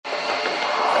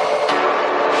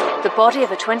The body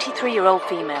of a 23-year-old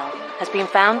female has been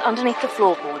found underneath the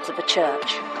floorboards of a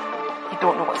church. You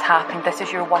don't know what's happened. This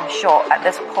is your one shot. At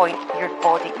this point, your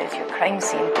body is your crime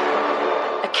scene.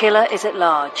 A killer is at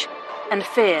large, and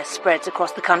fear spreads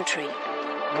across the country.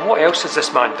 What else has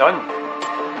this man done?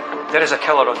 There is a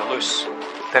killer on the loose.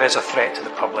 There is a threat to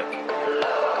the public.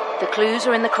 The clues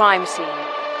are in the crime scene,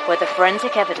 where the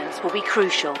forensic evidence will be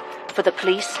crucial for the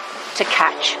police to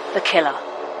catch the killer.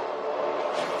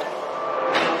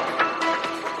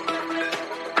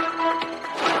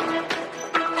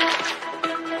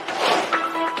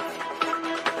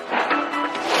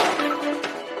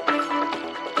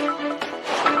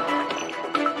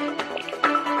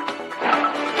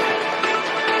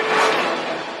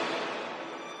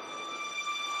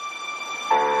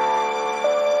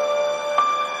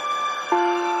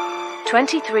 A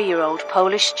 23-year-old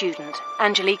Polish student,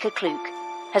 Angelika Kluk,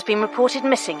 has been reported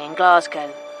missing in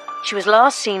Glasgow. She was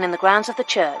last seen in the grounds of the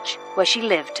church where she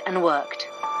lived and worked.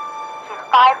 She's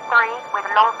 5'3", with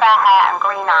long fair hair and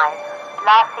green eyes.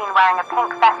 Last seen wearing a pink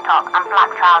vest top and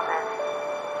black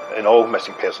trousers. In all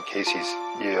missing person cases,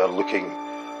 you are looking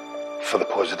for the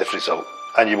positive result,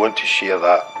 and you want to share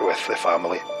that with the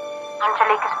family.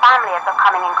 Angelika's family are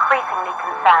becoming increasingly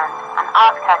concerned and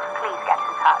ask her to please get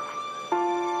in touch.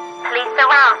 Police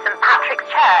surround St Patrick's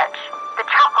Church, the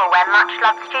chapel where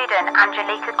much-loved student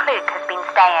Angelika Kluk has been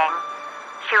staying.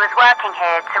 She was working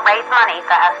here to raise money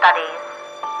for her studies.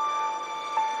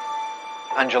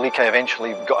 Angelika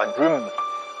eventually got a room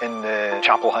in the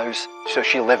chapel house, so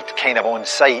she lived kind of on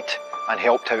site and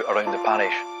helped out around the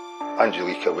parish.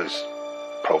 Angelika was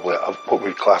probably what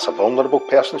we'd class a vulnerable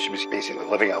person. She was basically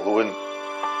living alone,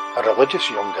 a religious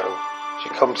young girl. She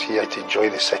comes here to enjoy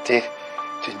the city,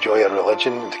 to enjoy her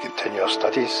religion and to continue her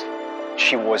studies.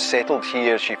 She was settled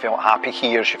here, she felt happy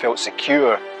here, she felt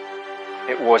secure.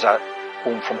 It was a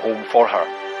home from home for her.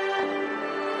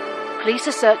 Police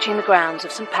are searching the grounds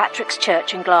of St Patrick's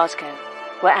Church in Glasgow,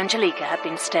 where Angelika had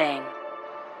been staying.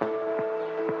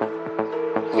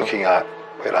 Looking at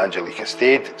where Angelika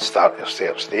stayed, start your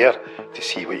search there to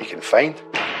see what you can find.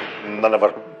 None of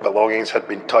her belongings had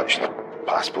been touched,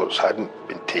 passports hadn't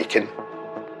been taken,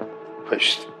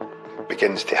 which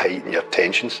begins to heighten your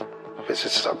tensions. This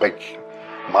is a big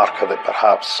marker that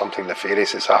perhaps something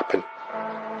nefarious has happened.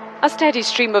 A steady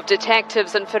stream of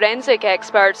detectives and forensic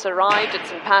experts arrived at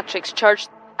St Patrick's Church.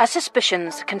 As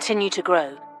suspicions continue to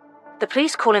grow, the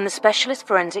police call in the specialist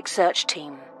forensic search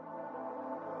team.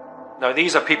 Now,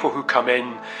 these are people who come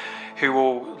in who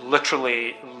will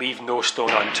literally leave no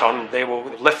stone unturned. They will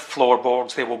lift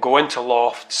floorboards, they will go into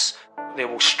lofts, they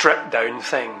will strip down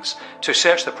things to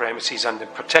search the premises, and in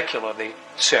particular they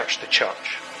search the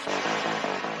church.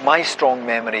 My strong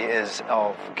memory is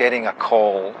of getting a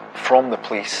call from the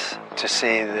police to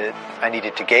say that I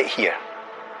needed to get here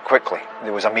quickly.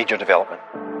 There was a major development.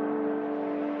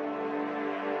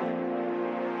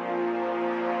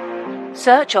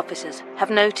 Search officers have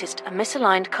noticed a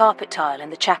misaligned carpet tile in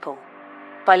the chapel.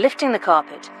 By lifting the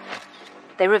carpet,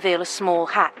 they reveal a small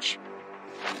hatch,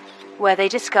 where they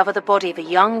discover the body of a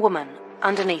young woman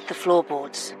underneath the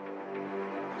floorboards.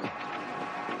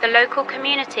 The local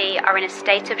community are in a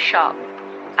state of shock,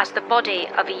 as the body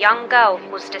of a young girl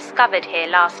was discovered here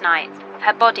last night.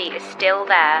 Her body is still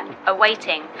there,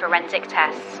 awaiting forensic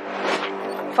tests.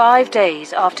 5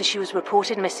 days after she was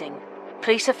reported missing,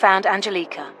 police have found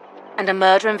Angelika, and a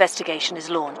murder investigation is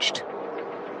launched.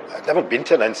 I'd never been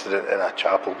to an incident in a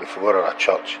chapel before, or a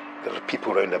church. There are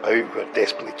people round about who are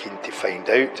desperately keen to find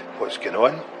out what's going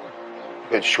on,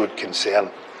 which showed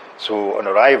concern. So on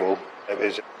arrival, it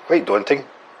was quite daunting.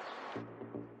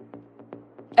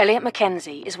 Elliot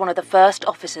Mackenzie is one of the first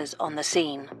officers on the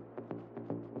scene.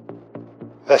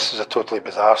 This is a totally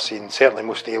bizarre scene, certainly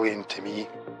most alien to me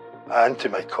and to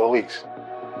my colleagues.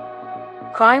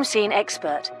 Crime scene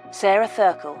expert Sarah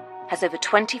Thurkel has over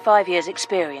 25 years'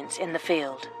 experience in the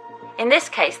field. In this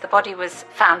case, the body was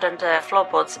found under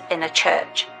floorboards in a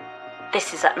church.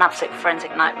 This is an absolute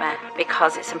forensic nightmare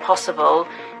because it's impossible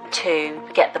to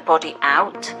get the body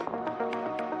out.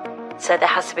 So there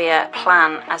has to be a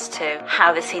plan as to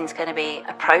how the scene's going to be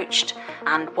approached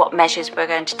and what measures we're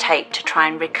going to take to try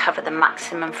and recover the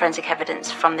maximum forensic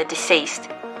evidence from the deceased.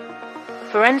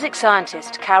 Forensic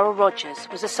scientist Carol Rogers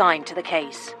was assigned to the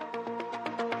case.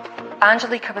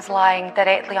 Angelika was lying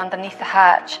directly underneath the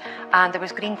hatch, and there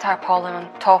was green tarpaulin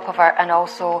on top of her and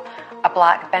also a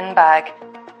black bin bag.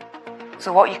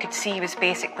 So what you could see was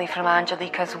basically from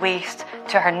Angelika's waist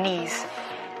to her knees.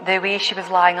 The way she was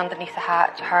lying underneath the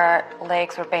hatch, her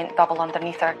legs were bent double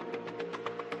underneath her.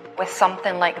 With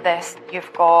something like this,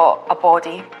 you've got a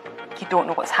body, You don't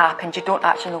know what's happened. You don't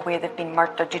actually know where they've been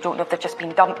murdered. You don't know if they've just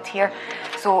been dumped here.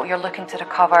 So you're looking to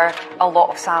recover a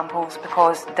lot of samples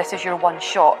because this is your one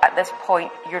shot. At this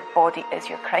point, your body is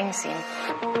your crime scene.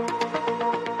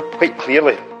 Quite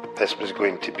clearly, this was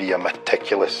going to be a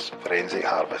meticulous forensic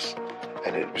harvest,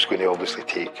 and it was going to obviously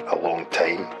take a long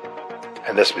time.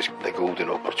 And this was the golden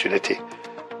opportunity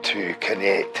to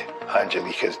connect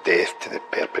Angelica's death to the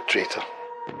perpetrator.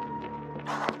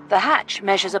 The hatch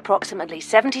measures approximately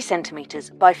 70 centimetres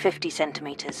by 50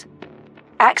 centimetres.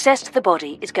 Access to the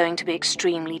body is going to be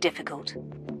extremely difficult.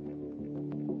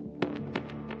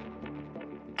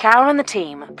 Carol and the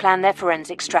team plan their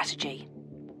forensic strategy.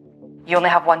 You only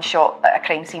have one shot at a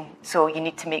crime scene, so you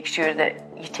need to make sure that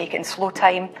you take it in slow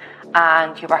time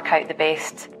and you work out the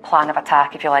best plan of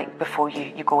attack, if you like, before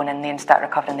you go in there and start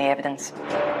recovering the evidence.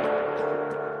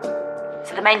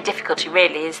 So the main difficulty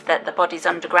really is that the body's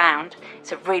underground.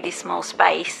 It's a really small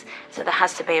space, so there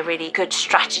has to be a really good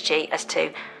strategy as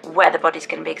to where the body's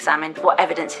going to be examined, what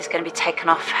evidence is going to be taken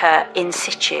off her in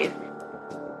situ.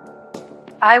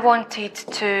 I wanted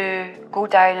to go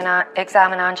down and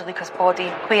examine Angelica's body.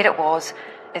 Where it was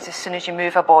is as soon as you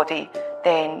move a body,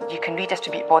 then you can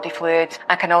redistribute body fluid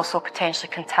and can also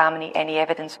potentially contaminate any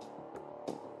evidence.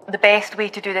 The best way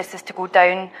to do this is to go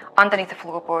down underneath the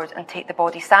floorboard and take the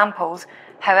body samples.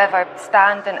 However,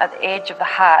 standing at the edge of the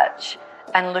hatch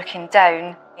and looking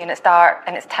down, and it's dark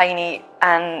and it's tiny,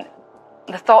 and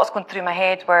the thoughts going through my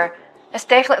head were, it's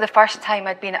definitely the first time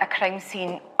I'd been at a crime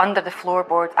scene under the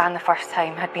floorboard and the first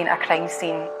time I'd been at a crime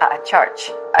scene at a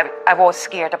church. I was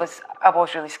scared. I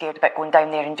was really scared about going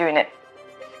down there and doing it.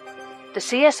 The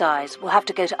CSIs will have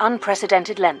to go to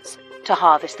unprecedented lengths to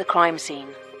harvest the crime scene.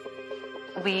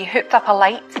 We hooked up a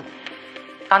light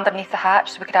underneath the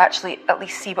hatch so we could actually at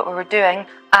least see what we were doing,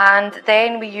 and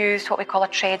then we used what we call a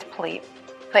tread plate,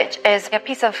 which is a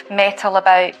piece of metal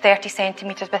about 30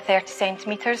 centimetres by 30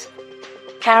 centimetres.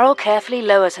 Carol carefully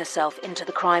lowers herself into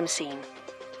the crime scene,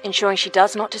 ensuring she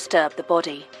does not disturb the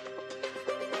body.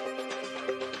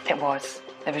 It was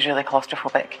really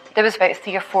claustrophobic. There was about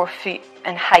 3 or 4 feet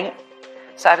in height,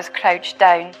 so I was crouched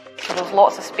down, so there was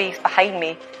lots of space behind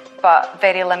me, but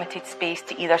very limited space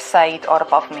to either side or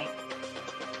above me.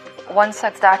 Once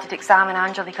I'd started to examine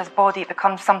Angelica's body, it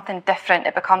becomes something different.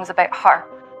 It becomes about her.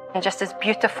 And just this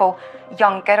beautiful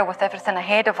young girl with everything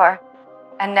ahead of her.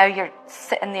 And now you're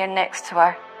sitting there next to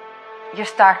her. You're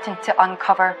starting to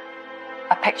uncover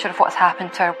a picture of what's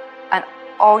happened to her. And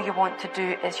all you want to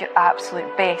do is your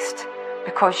absolute best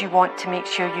because you want to make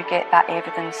sure you get that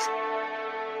evidence.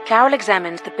 Carol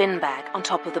examined the bin bag on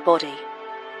top of the body.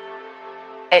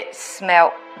 It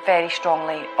smelt very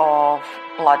strongly of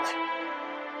blood,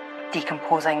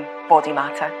 decomposing body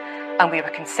matter, and we were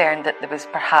concerned that there was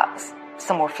perhaps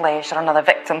some more flesh or another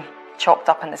victim chopped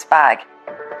up in this bag.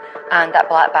 And that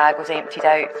black bag was emptied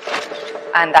out,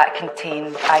 and that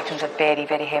contained items of very,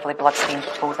 very heavily blood-stained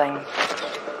clothing,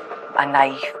 a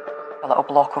knife, a little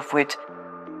block of wood.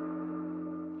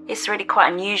 It's really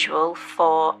quite unusual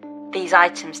for these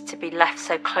items to be left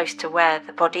so close to where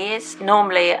the body is.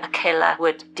 Normally a killer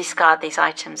would discard these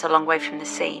items a long way from the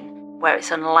scene where it's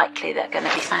unlikely they're going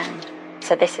to be found.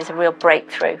 So this is a real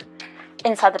breakthrough.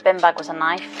 Inside the bin bag was a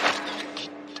knife.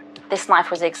 This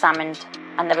knife was examined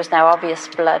and there was no obvious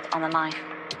blood on the knife.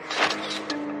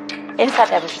 Inside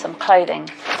there was some clothing,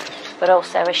 but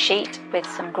also a sheet with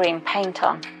some green paint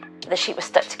on. The sheet was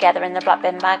stuck together in the black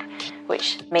bin bag,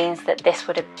 which means that this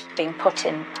would have been put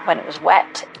in when it was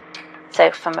wet. So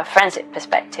from a forensic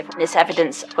perspective, this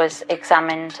evidence was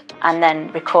examined and then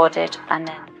recorded and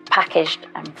then packaged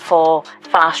for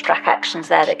fast-track actions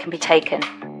there that can be taken.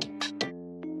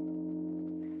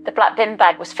 The black bin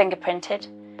bag was fingerprinted.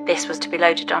 This was to be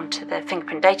loaded onto the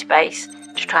fingerprint database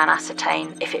to try and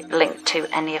ascertain if it linked to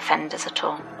any offenders at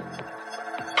all.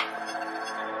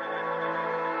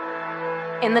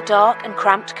 In the dark and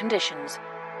cramped conditions,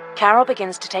 Carol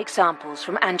begins to take samples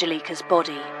from Angelica's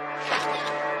body.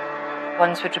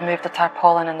 Once we'd removed the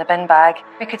tarpaulin in the bin bag,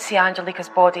 we could see Angelica's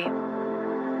body.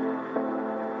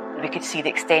 We could see the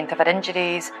extent of her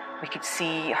injuries. We could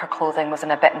see her clothing was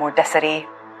in a bit more disarray.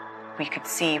 We could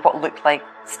see what looked like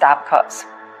stab cuts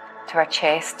to her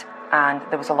chest, and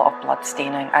there was a lot of blood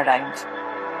staining around.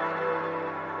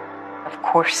 Of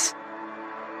course,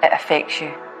 it affects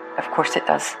you. Of course it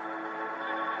does.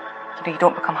 You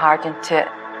don't become hardened to it.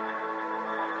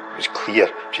 It was clear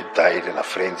she'd died in a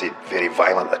frenzied, very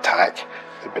violent attack.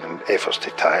 There had been efforts to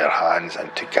tie her hands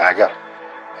and to gag her.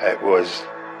 It was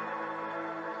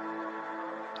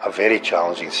a very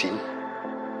challenging scene.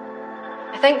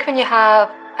 I think when you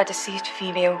have a deceased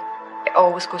female, It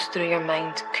always goes through your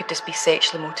mind, could this be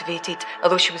sexually motivated?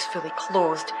 Although she was fully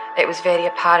clothed, it was very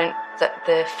apparent that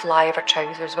the fly of her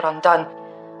trousers were undone.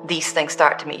 These things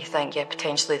start to make you think, yeah,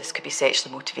 potentially this could be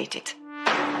sexually motivated.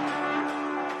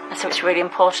 So it's really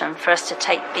important for us to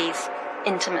take these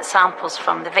intimate samples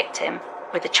from the victim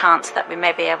with the chance that we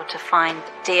may be able to find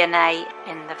DNA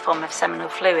in the form of seminal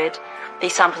fluid.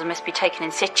 These samples must be taken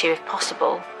in situ if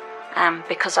possible,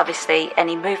 because obviously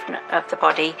any movement of the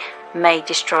body may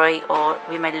destroy or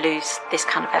we may lose this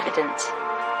kind of evidence.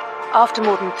 After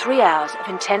more than 3 hours of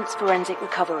intense forensic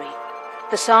recovery,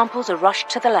 the samples are rushed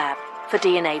to the lab for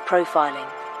DNA profiling.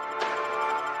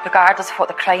 Regardless of what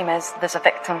the crime is, there's a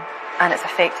victim and it's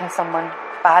affecting someone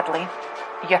badly.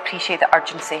 You appreciate the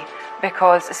urgency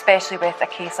because, especially with a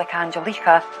case like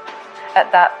Angelica,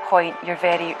 at that point you're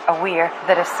very aware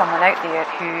there is someone out there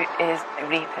who is a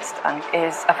rapist and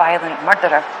is a violent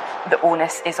murderer. The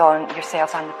onus is on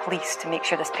yourselves and the police to make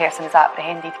sure this person is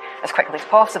apprehended as quickly as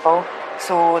possible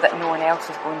so that no one else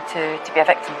is going to be a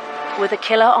victim. With a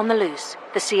killer on the loose,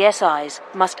 the CSIs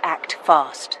must act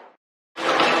fast.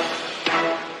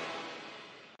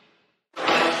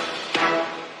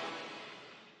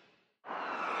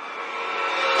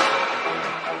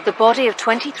 The body of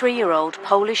 23-year-old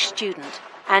Polish student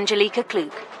Angelika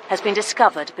Kluk has been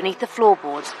discovered beneath the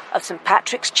floorboards of St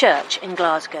Patrick's Church in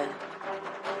Glasgow.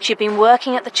 She'd been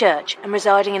working at the church and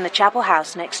residing in the chapel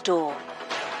house next door.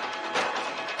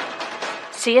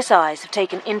 CSIs have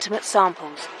taken intimate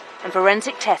samples and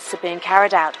forensic tests are being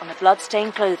carried out on the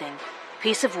blood-stained clothing,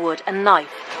 piece of wood and knife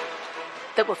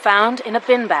that were found in a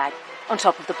bin bag on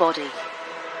top of the body.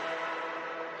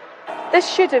 This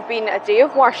should have been a day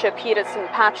of worship here at St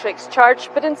Patrick's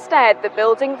Church, but instead the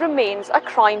building remains a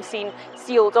crime scene,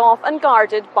 sealed off and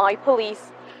guarded by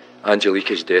police.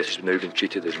 Angelika's death has now been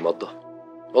treated as murder.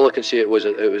 All I can say it was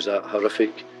a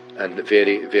horrific and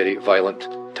very, very violent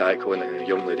attack on a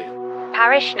young lady.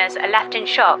 Parishioners are left in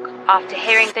shock after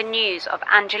hearing the news of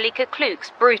Angelika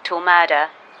Kluk's brutal murder.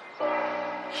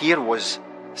 Here was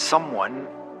someone,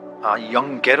 a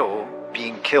young girl,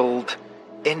 being killed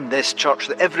in this church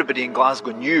that everybody in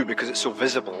Glasgow knew because it's so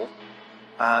visible.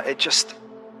 It just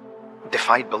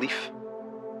defied belief.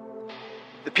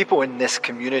 The people in this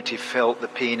community felt the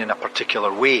pain in a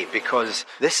particular way because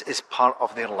this is part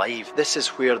of their life. This is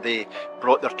where they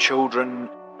brought their children.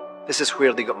 This is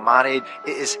where they got married.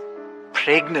 It is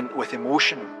pregnant with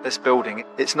emotion, this building.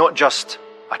 It's not just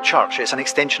a church, it's an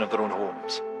extension of their own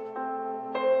homes.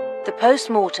 The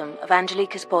post-mortem of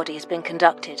Angelika's body has been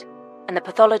conducted and the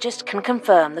pathologist can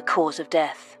confirm the cause of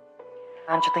death.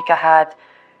 Angelika had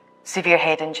severe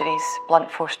head injuries, blunt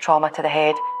force trauma to the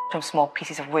head from small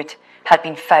pieces of wood had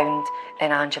been found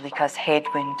in Angelika's head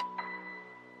wound,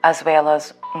 as well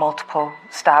as multiple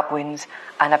stab wounds,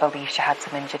 and I believe she had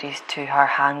some injuries to her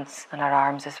hands and her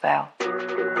arms as well.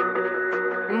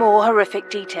 More horrific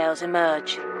details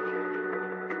emerge.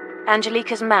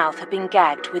 Angelika's mouth had been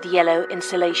gagged with yellow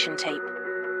insulation tape.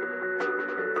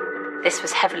 This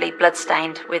was heavily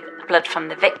bloodstained with blood from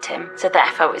the victim, so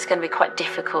therefore it was going to be quite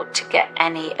difficult to get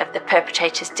any of the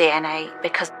perpetrator's DNA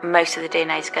because most of the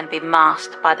DNA is going to be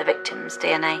masked by the victim's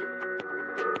DNA.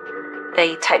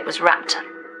 The tape was wrapped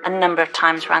a number of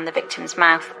times around the victim's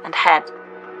mouth and head.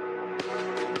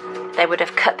 They would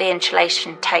have cut the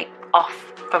insulation tape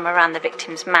off from around the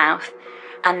victim's mouth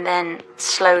and then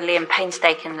slowly and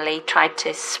painstakingly tried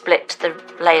to split the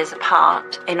layers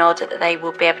apart in order that they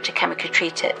will be able to chemically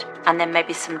treat it, and then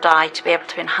maybe some dye to be able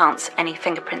to enhance any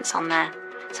fingerprints on there.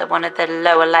 So one of the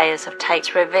lower layers of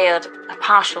tape revealed a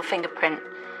partial fingerprint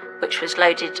which was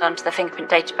loaded onto the fingerprint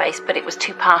database, but it was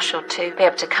too partial to be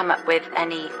able to come up with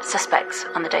any suspects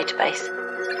on the database.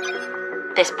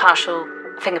 This partial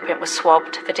fingerprint was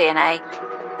swabbed for DNA.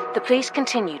 The police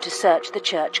continue to search the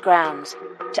church grounds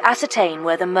to ascertain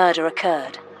where the murder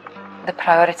occurred. The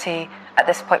priority at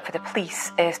this point for the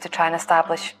police is to try and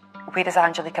establish where has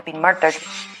Angelika been murdered.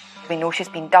 We know she's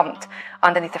been dumped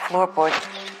underneath the floorboard,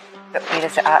 but where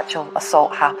has the actual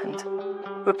assault happened?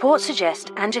 Reports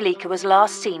suggest Angelika was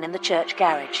last seen in the church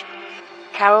garage.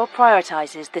 Carol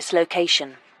prioritises this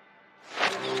location.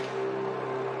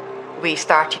 We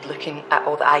started looking at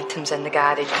all the items in the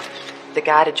garage. The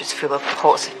garage was full of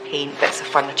pots of paint, bits of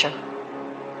furniture.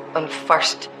 On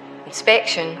first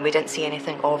inspection, we didn't see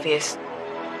anything obvious.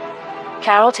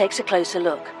 Carol takes a closer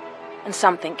look, and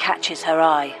something catches her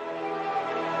eye.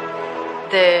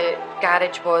 The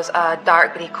garage was a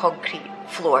dark grey concrete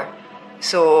floor,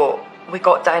 so we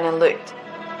got down and looked.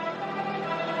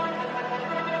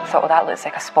 Thought, well, that looks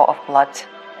like a spot of blood.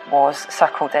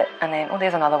 Circled it, and then, oh,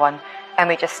 there's another one. And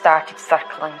we just started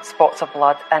circling spots of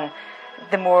blood, and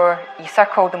the more you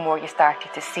circled, the more you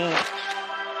started to see.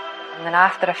 And then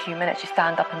after a few minutes, you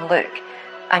stand up and look,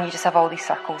 and you just have all these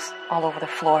circles all over the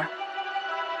floor.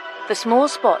 The small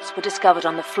spots were discovered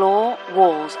on the floor,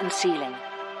 walls and ceiling.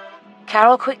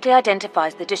 Carol quickly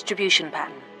identifies the distribution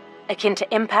pattern, akin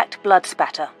to impact blood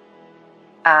spatter.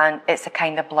 And it's the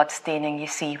kind of blood staining you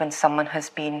see when someone has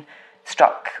been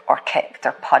struck or kicked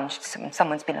or punched, when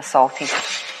someone's been assaulted.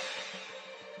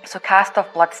 So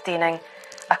cast-off blood staining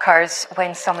occurs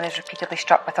when someone is repeatedly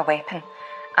struck with a weapon.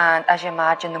 And as you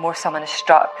imagine, the more someone is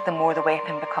struck, the more the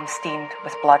weapon becomes stained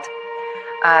with blood.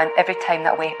 And every time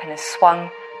that weapon is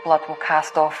swung, blood will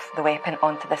cast off the weapon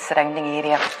onto the surrounding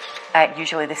area,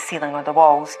 usually the ceiling or the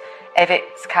walls. If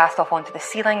it's cast off onto the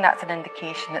ceiling, that's an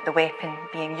indication that the weapon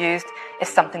being used is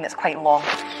something that's quite long.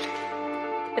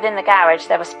 Within the garage,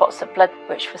 there were spots of blood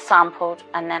which were sampled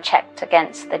and then checked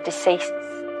against the deceased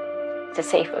to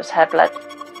see if it was her blood.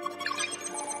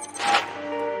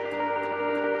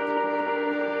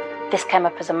 This came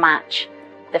up as a match.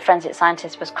 The forensic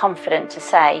scientist was confident to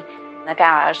say the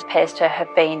garage appears to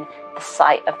have been the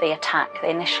site of the attack, the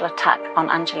initial attack on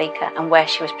Angelica, and where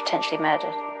she was potentially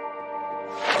murdered.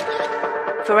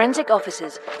 Forensic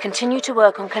officers continue to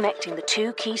work on connecting the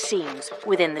two key scenes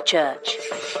within the church.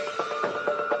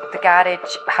 The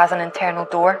garage has an internal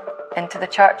door into the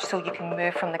church, so you can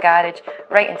move from the garage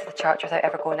right into the church without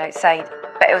ever going outside.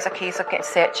 But it was a case of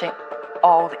searching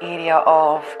all the area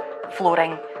of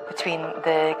flooring between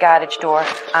the garage door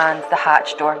and the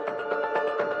hatch door.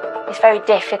 It's very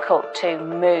difficult to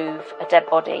move a dead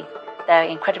body. They're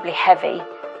incredibly heavy.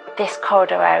 This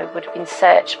corridor area would have been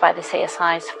searched by the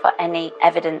CSIs for any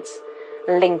evidence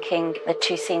linking the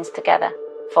two scenes together,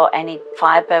 for any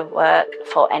fibre work,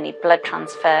 for any blood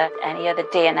transfer, any other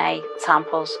DNA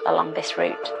samples along this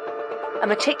route. A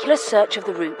meticulous search of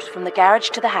the route from the garage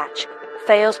to the hatch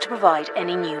fails to provide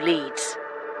any new leads.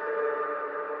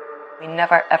 We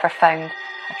never ever found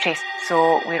a trace,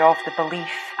 so we're of the belief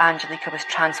Angelica was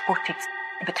transported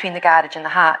between the garage and the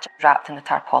hatch, wrapped in the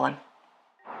tarpaulin.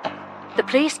 The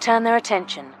police turn their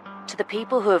attention to the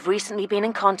people who have recently been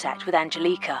in contact with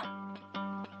Angelica.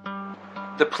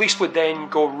 The police would then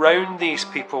go round these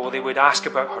people. They would ask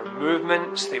about her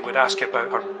movements, they would ask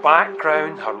about her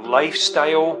background, her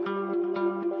lifestyle.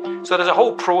 So there's a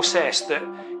whole process that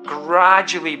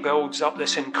gradually builds up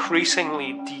this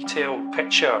increasingly detailed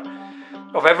picture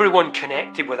of everyone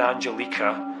connected with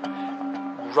Angelica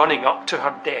running up to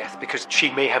her death, because she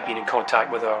may have been in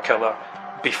contact with her killer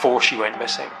before she went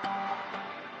missing.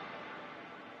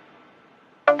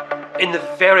 In the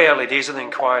very early days of the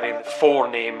inquiry, the 4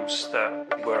 names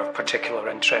that were of particular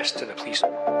interest to the police.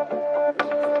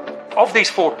 Of these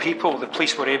 4 people, the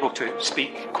police were able to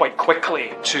speak quite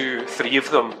quickly to 3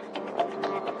 of them.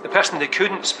 The person they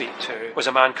couldn't speak to was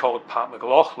a man called Pat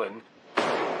McLaughlin,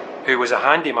 who was a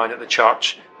handyman at the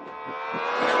church.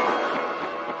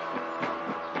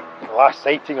 The last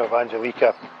sighting of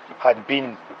Angelica had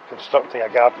been constructing a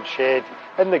garden shed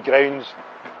in the grounds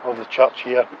of the church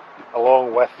here,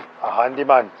 along with a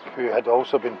handyman who had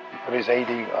also been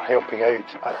residing or helping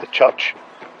out at the church.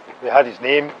 They had his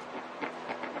name.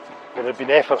 There had been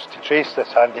efforts to trace this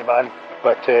handyman,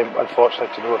 but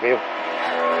unfortunately to no avail.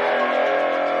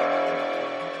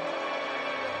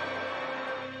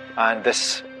 And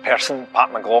this person,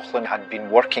 Pat McLaughlin, had been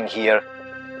working here.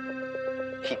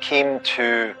 He came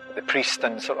to the priest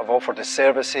and sort of offered his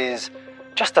services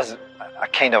just as a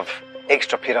kind of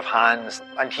extra pair of hands,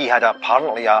 and he had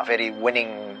apparently a very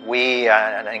winning way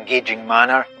and an engaging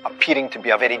manner, appearing to be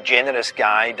a very generous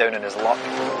guy down in his luck.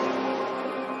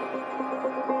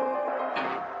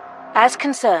 As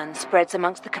concern spreads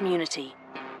amongst the community,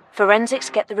 forensics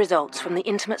get the results from the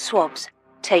intimate swabs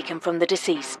taken from the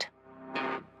deceased.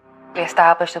 We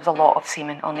established there was a lot of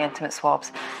semen on the intimate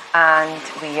swabs, and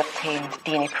we obtained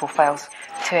DNA profiles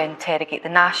to interrogate the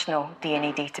national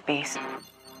DNA database.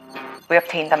 We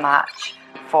obtained a match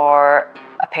for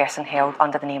a person held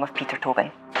under the name of Peter Tobin.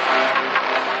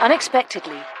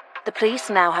 Unexpectedly, the police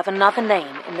now have another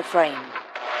name in the frame.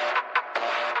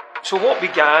 So what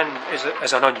began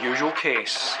as an unusual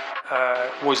case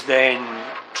was then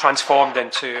transformed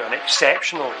into an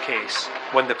exceptional case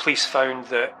when the police found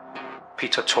that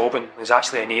Peter Tobin is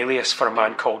actually an alias for a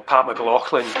man called Pat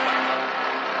McLaughlin.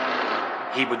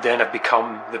 He would then have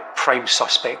become the prime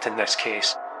suspect in this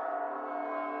case.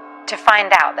 To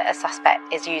find out that a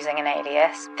suspect is using an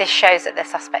alias, this shows that the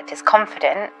suspect is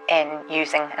confident in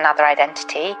using another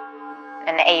identity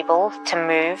and able to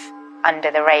move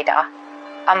under the radar.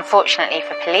 Unfortunately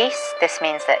for police, this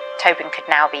means that Tobin could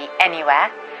now be anywhere,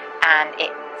 and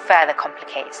it further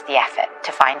complicates the effort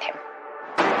to find him.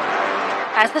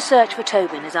 As the search for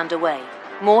Tobin is underway,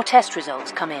 more test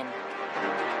results come in.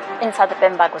 Inside the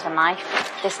bin bag was a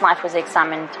knife. This knife was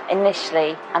examined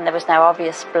initially and there was no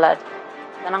obvious blood.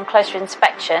 And on closer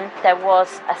inspection, there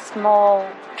was a small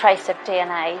trace of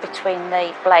DNA between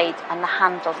the blade and the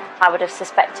handle. I would have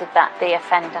suspected that the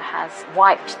offender has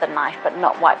wiped the knife but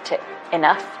not wiped it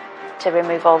enough to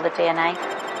remove all the DNA.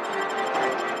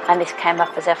 And this came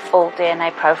up as a full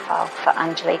DNA profile for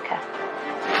Angelica.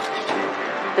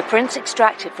 The prints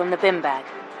extracted from the bin bag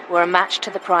were a match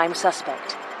to the prime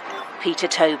suspect, Peter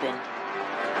Tobin.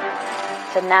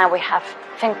 So now we have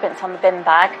fingerprints on the bin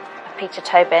bag of Peter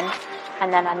Tobin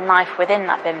and then a knife within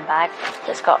that bin bag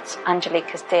that's got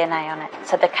Angelica's DNA on it.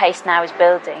 So the case now is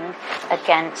building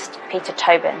against Peter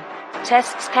Tobin.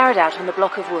 Tests carried out on the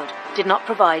block of wood did not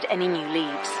provide any new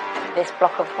leads. This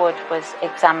block of wood was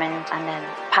examined and then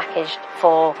packaged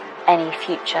for any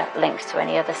future links to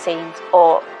any other scenes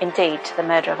or indeed to the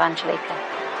murder of Angelica.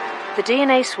 The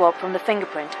DNA swab from the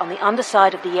fingerprint on the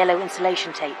underside of the yellow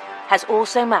insulation tape has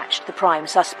also matched the prime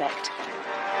suspect.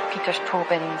 Peter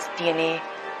Tobin's DNA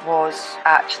was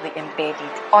actually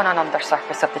embedded on an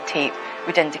undersurface of the tape,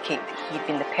 would indicate that he'd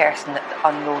been the person that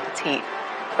unrolled the tape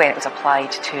when it was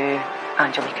applied to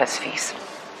Angelica's face.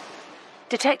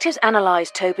 Detectives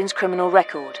analysed Tobin's criminal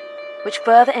record, which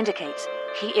further indicates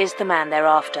he is the man they're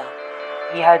after.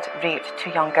 He had raped 2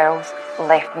 young girls,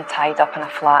 left them tied up in a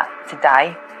flat to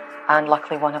die, and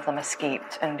luckily one of them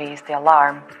escaped and raised the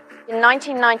alarm. In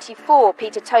 1994,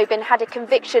 Peter Tobin had a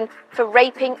conviction for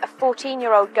raping a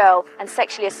 14-year-old girl and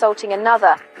sexually assaulting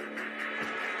another.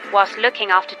 Whilst looking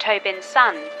after Tobin's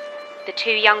son, the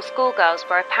 2 young schoolgirls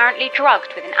were apparently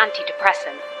drugged with an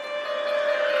antidepressant.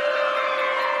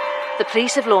 The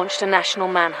police have launched a national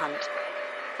manhunt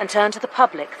and turned to the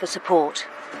public for support.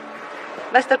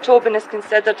 Mr. Tobin is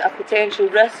considered a potential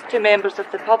risk to members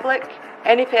of the public.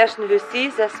 Any person who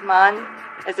sees this man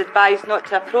is advised not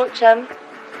to approach him.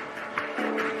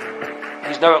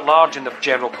 He's now at large in the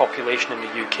general population in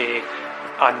the UK,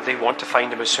 and they want to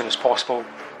find him as soon as possible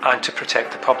and to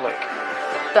protect the public.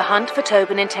 The hunt for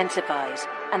Tobin intensifies,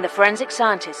 and the forensic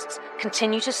scientists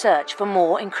continue to search for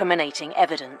more incriminating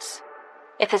evidence.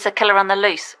 If there's a killer on the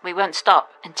loose, we won't stop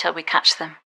until we catch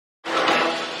them.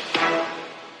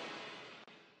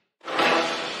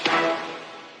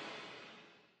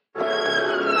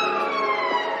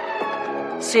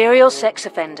 Serial sex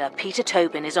offender Peter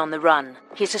Tobin is on the run.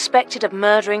 He is suspected of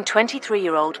murdering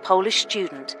 23-year-old Polish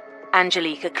student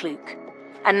Angelica Kluk.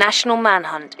 A national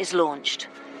manhunt is launched.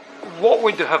 What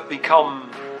would have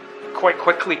become quite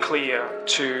quickly clear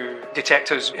to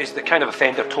detectives is the kind of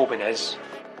offender Tobin is.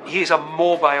 He is a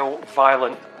mobile,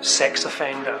 violent sex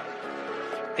offender.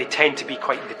 They tend to be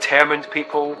quite determined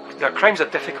people. Their crimes are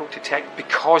difficult to detect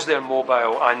because they're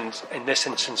mobile, and in this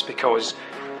instance because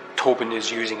Tobin is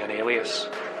using an alias.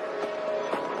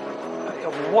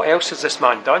 What else has this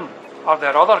man done? Are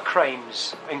there other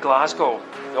crimes in Glasgow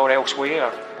or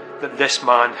elsewhere that this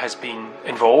man has been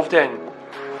involved in?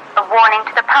 A warning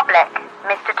to the public,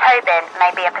 Mr. Tobin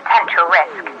may be a potential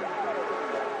risk.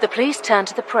 The police turn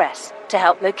to the press to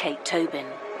help locate Tobin.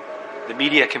 The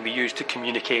media can be used to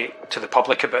communicate to the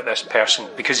public about this person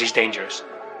because he's dangerous.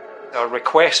 There are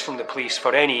requests from the police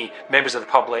for any members of the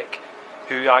public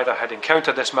who either had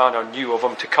encountered this man or knew of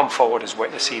him to come forward as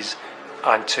witnesses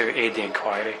and to aid the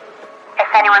inquiry. If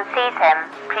anyone sees him,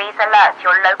 please alert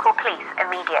your local police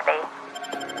immediately.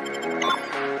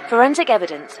 Forensic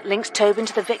evidence links Tobin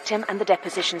to the victim and the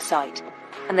deposition site,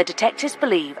 and the detectives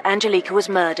believe Angelica was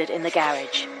murdered in the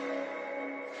garage.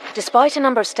 Despite a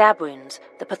number of stab wounds,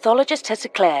 the pathologist has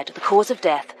declared the cause of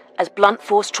death as blunt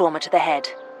force trauma to the head.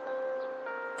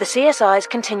 The CSIs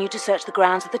continue to search the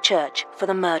grounds of the church for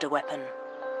the murder weapon.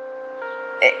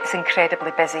 It's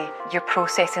incredibly busy. You're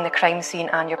processing the crime scene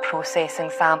and you're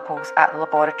processing samples at the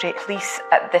laboratory. Police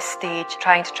at this stage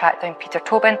trying to track down Peter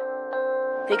Tobin.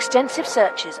 The extensive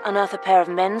searches unearth a pair of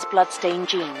men's blood-stained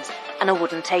jeans and a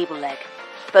wooden table leg.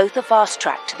 Both are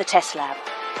fast-tracked to the test lab.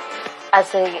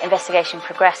 As the investigation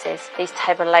progresses, these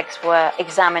table legs were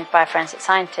examined by forensic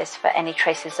scientists for any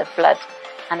traces of blood,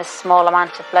 and a small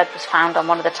amount of blood was found on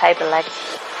one of the table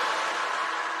legs.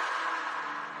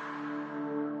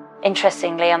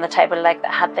 Interestingly, on the table leg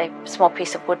that had the small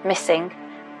piece of wood missing,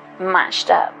 matched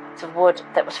up to wood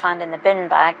that was found in the bin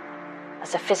bag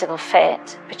as a physical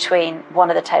fit between one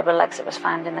of the table legs that was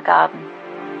found in the garden.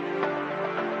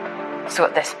 So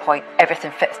at this point,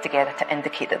 everything fits together to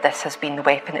indicate that this has been the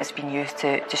weapon that has been used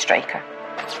to strike her.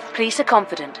 Police are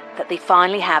confident that they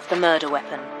finally have the murder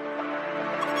weapon.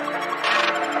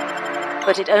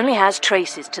 But it only has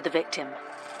traces to the victim.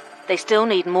 They still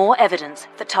need more evidence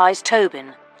that ties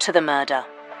Tobin to the murder.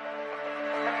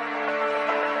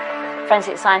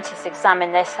 Forensic scientists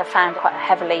examine this have found quite a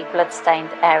heavily blood-stained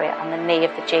area on the knee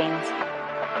of the jeans.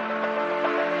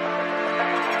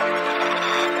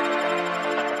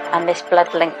 And this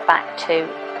blood linked back to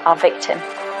our victim.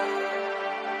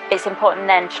 It's important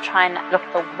then to try and look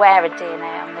for wearer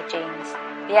DNA on the jeans.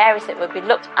 The areas that would be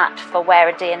looked at for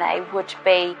wearer DNA would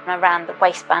be around the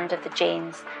waistband of the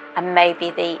jeans and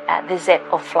maybe the zip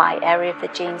or fly area of the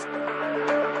jeans.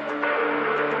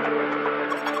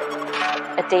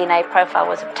 A DNA profile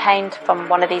was obtained from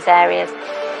one of these areas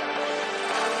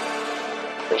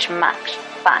which matched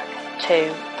back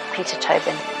to Peter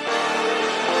Tobin.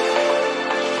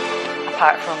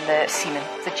 Apart from the semen,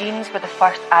 the jeans were the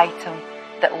first item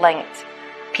that linked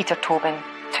Peter Tobin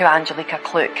to Angelica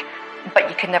Kluck, but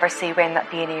you could never say when that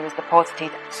DNA was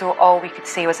deposited, so all we could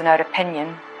say was, in our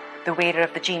opinion, the wearer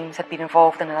of the jeans had been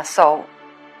involved in an assault.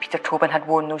 Peter Tobin had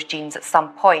worn those jeans at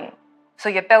some point. So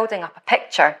you're building up a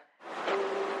picture.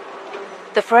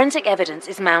 The forensic evidence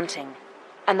is mounting,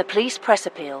 and the police press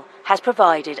appeal has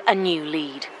provided a new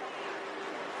lead.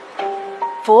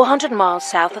 400 miles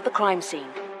south of the crime scene,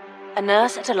 a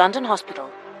nurse at a London hospital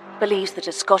believes that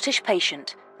a Scottish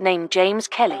patient named James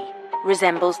Kelly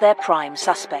resembles their prime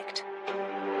suspect.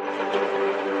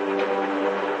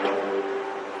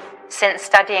 Since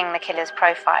studying the killer's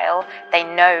profile, they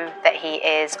know that he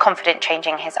is confident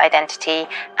changing his identity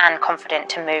and confident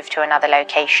to move to another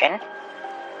location.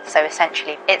 So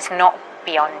essentially, it's not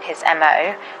beyond his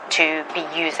MO to be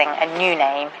using a new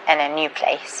name in a new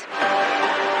place.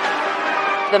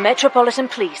 The Metropolitan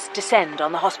Police descend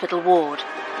on the hospital ward,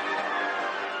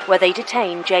 where they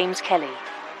detain James Kelly,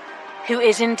 who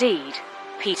is indeed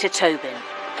Peter Tobin.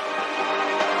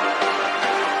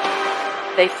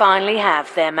 They finally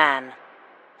have their man.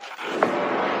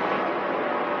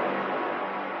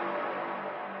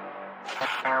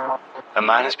 A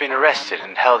man has been arrested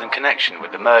and held in connection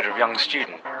with the murder of young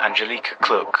student Angelica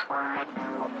Kluck.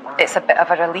 It's a bit of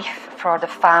a relief for the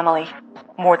family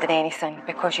more than anything,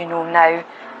 because you know now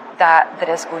that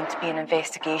there is going to be an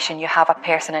investigation. You have a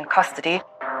person in custody.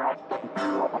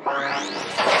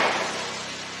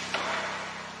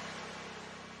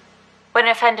 When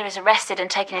an offender is arrested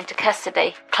and taken into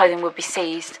custody, clothing would be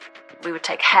seized. We would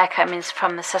take hair combings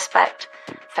from the suspect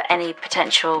for any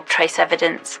potential trace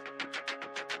evidence.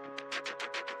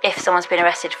 If someone's been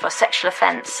arrested for a sexual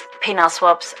offence, penile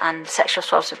swabs and sexual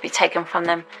swabs would be taken from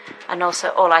them, and also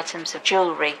all items of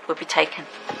jewellery would be taken.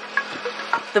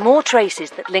 The more traces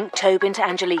that link Tobin to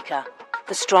Angelica,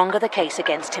 the stronger the case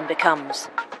against him becomes.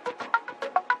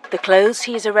 The clothes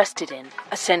he is arrested in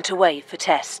are sent away for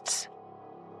tests.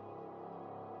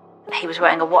 He was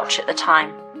wearing a watch at the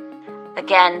time.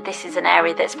 Again, this is an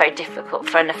area that's very difficult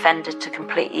for an offender to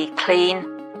completely clean.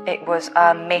 It was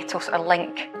a metal sort of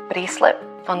link bracelet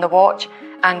on the watch,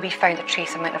 and we found a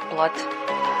trace amount of blood.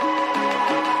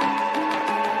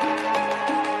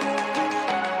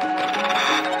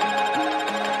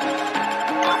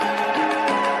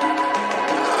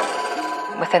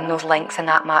 Within those links, and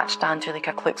that matched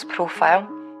Angelica Kluck's profile.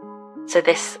 So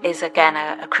this is again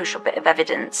a crucial bit of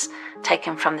evidence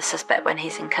taken from the suspect when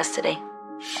he's in custody.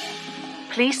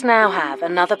 Police now have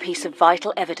another piece of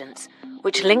vital evidence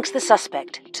which links the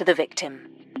suspect to the victim.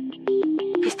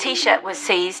 His t-shirt was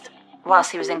seized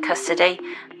whilst he was in custody,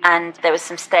 and there was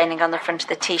some staining on the front of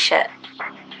the t-shirt.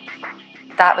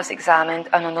 That was examined,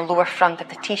 and on the lower front of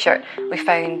the t-shirt we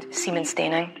found semen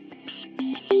staining.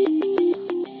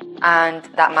 And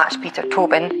that matched Peter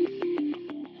Tobin.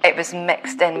 It was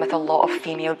mixed in with a lot of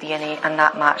female DNA, and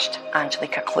that matched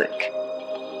Angelica Kluck.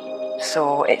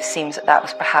 So it seems that that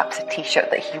was perhaps a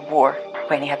t-shirt that he wore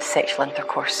when he had sexual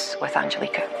intercourse with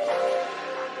Angelica.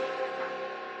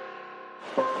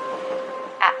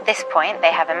 At this point,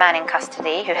 they have a man in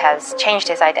custody who has changed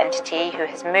his identity, who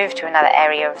has moved to another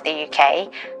area of the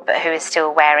UK, but who is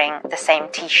still wearing the same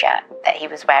t-shirt that he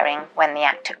was wearing when the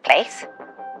act took place.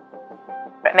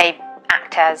 It may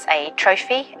act as a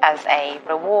trophy, as a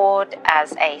reward,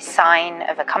 as a sign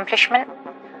of accomplishment,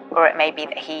 or it may be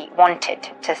that he wanted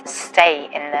to stay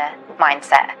in the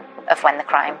mindset of when the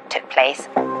crime took place.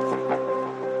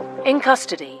 In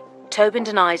custody, Tobin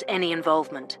denies any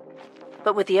involvement,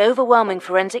 but with the overwhelming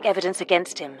forensic evidence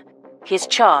against him, he is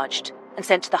charged and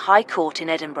sent to the High Court in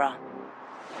Edinburgh.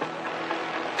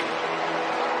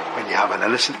 When you have an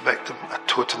innocent victim, a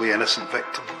totally innocent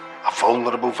victim, a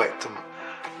vulnerable victim,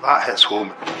 that hits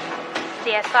home.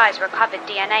 CSI's recovered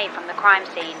DNA from the crime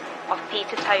scene of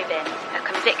Peter Tobin, a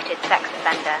convicted sex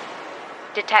offender.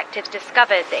 Detectives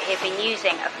discovered that he had been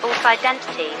using a false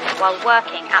identity while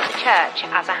working at the church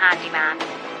as a handyman.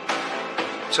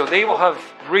 So they will have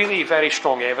really very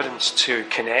strong evidence to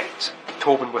connect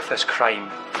Tobin with this crime.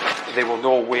 They will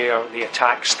know where the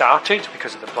attack started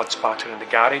because of the blood spatter in the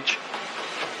garage.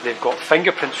 They've got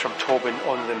fingerprints from Tobin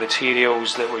on the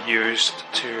materials that were used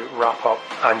to wrap up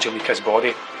Angelica's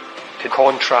body, to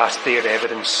contrast their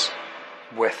evidence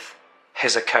with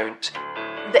his account.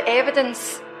 The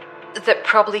evidence that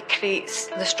probably creates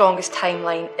the strongest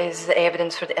timeline is the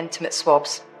evidence for the intimate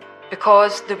swabs.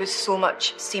 Because there was so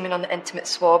much semen on the intimate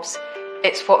swabs,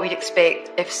 it's what we'd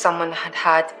expect if someone had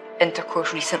had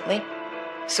intercourse recently.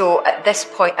 So at this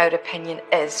point, our opinion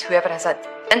is whoever has had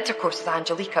intercourse with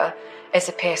Angelica is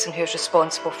the person who's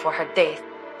responsible for her death.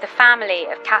 The family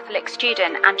of Catholic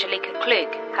student Angelica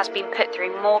Klug has been put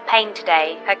through more pain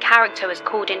today. Her character was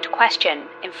called into question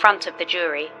in front of the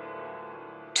jury.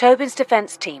 Tobin's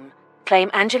defence team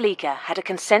claim Angelica had a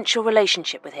consensual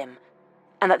relationship with him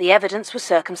and that the evidence was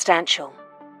circumstantial.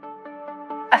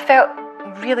 I felt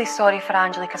really sorry for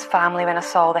Angelica's family when I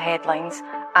saw the headlines,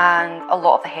 and a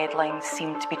lot of the headlines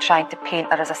seemed to be trying to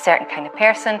paint her as a certain kind of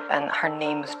person, and her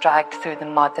name was dragged through the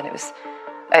mud, and it was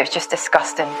just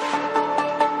disgusting.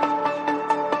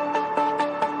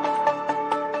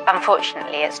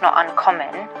 Unfortunately, it's not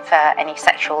uncommon for any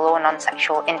sexual or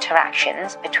non-sexual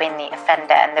interactions between the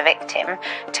offender and the victim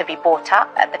to be brought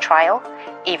up at the trial,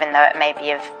 even though it may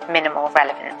be of minimal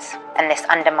relevance, and this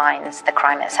undermines the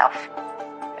crime itself.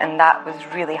 And that was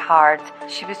really hard.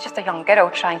 She was just a young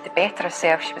girl trying to better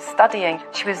herself. She was studying.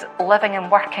 She was living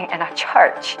and working in a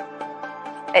church.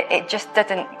 It just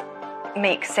didn't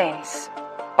make sense,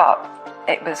 but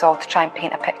it was all to try and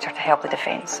paint a picture to help the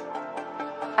defence.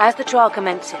 As the trial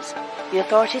commences, the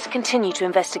authorities continue to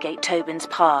investigate Tobin's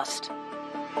past.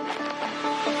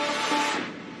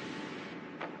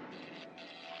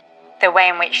 The way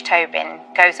in which Tobin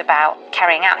goes about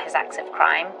carrying out his acts of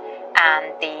crime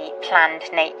and the planned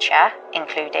nature,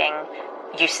 including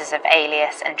uses of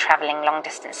alias and travelling long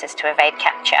distances to evade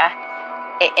capture,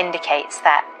 it indicates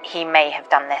that he may have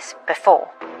done this before.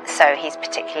 So he's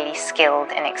particularly skilled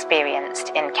and experienced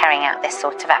in carrying out this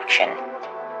sort of action.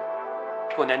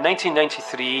 Well, in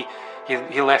 1993,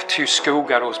 he left 2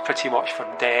 schoolgirls pretty much for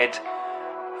dead,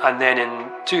 and then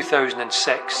in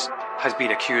 2006 has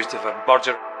been accused of a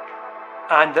murder.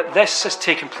 And that this has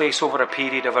taken place over a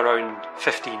period of around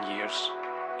 15 years.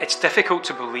 It's difficult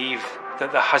to believe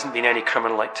that there hasn't been any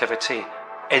criminal activity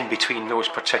in between those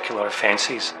particular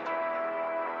offences,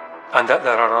 and that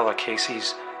there are other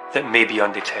cases that may be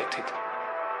undetected.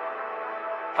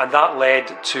 And that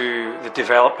led to the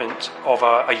development of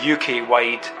a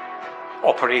UK-wide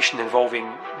operation involving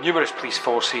numerous police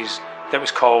forces that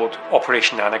was called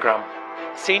Operation Anagram.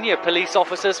 Senior police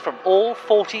officers from all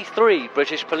 43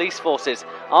 British police forces,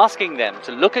 asking them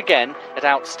to look again at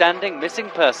outstanding missing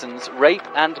persons, rape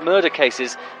and murder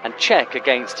cases and check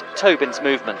against Tobin's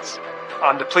movements.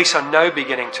 And the police are now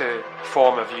beginning to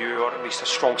form a view, or at least a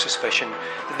strong suspicion,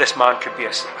 that this man could be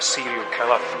a serial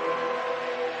killer.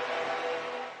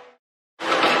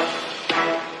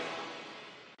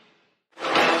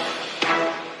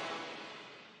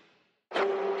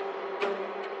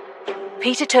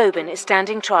 Peter Tobin is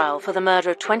standing trial for the murder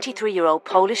of 23-year-old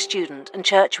Polish student and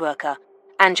church worker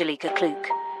Angelica Klug.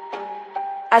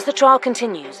 As the trial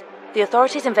continues, the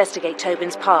authorities investigate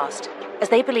Tobin's past, as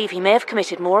they believe he may have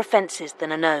committed more offences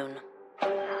than are known.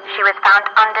 She was found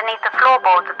underneath the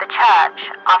floorboards of the church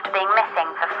after being missing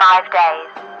for 5 days.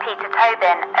 Peter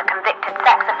Tobin, a convicted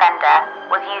sex offender,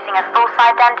 was using a false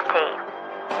identity.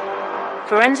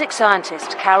 Forensic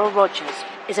scientist Carol Rogers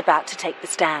is about to take the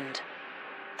stand.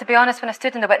 To be honest, when I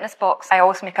stood in the witness box, I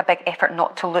always make a big effort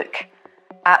not to look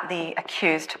at the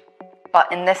accused.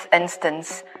 But in this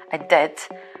instance, I did.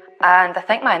 And I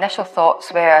think my initial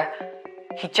thoughts were,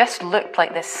 he just looked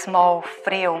like this small,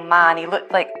 frail man. He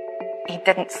looked like he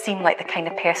didn't seem like the kind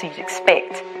of person you'd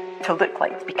expect to look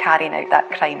like to be carrying out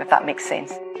that crime, if that makes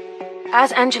sense.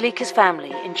 As Angelica's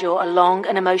family endure a long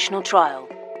and emotional trial,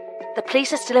 the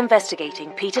police are still investigating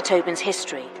Peter Tobin's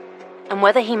history and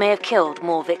whether he may have killed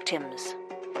more victims.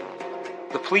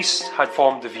 The police had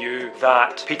formed the view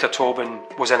that Peter Tobin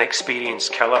was an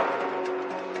experienced killer.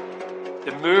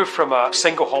 The move from a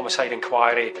single homicide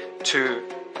inquiry to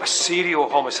a serial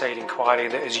homicide inquiry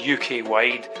that is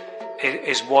UK-wide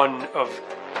is one of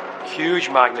huge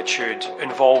magnitude,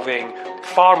 involving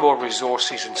far more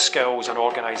resources and skills and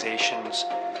organisations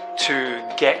to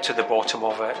get to the bottom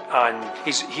of it. And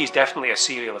he's definitely a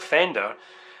serial offender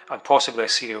and possibly a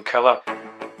serial killer.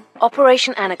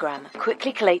 Operation Anagram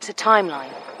quickly collates a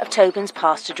timeline of Tobin's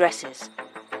past addresses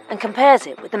and compares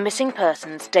it with the missing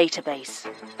persons database.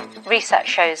 Research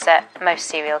shows that most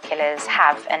serial killers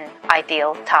have an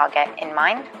ideal target in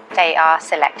mind. They are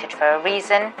selected for a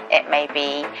reason. It may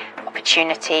be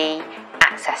opportunity,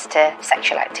 access to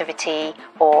sexual activity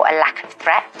or a lack of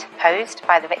threat posed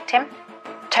by the victim.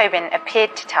 Tobin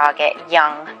appeared to target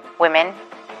young women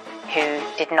who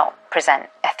did not present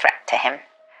a threat to him.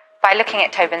 By looking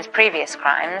at Tobin's previous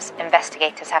crimes,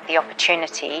 investigators have the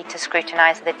opportunity to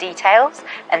scrutinise the details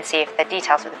and see if the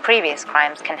details of the previous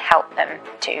crimes can help them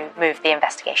to move the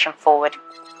investigation forward.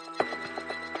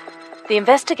 The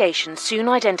investigation soon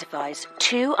identifies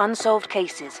 2 unsolved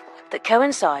cases that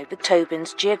coincide with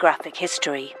Tobin's geographic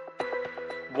history.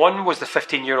 One was the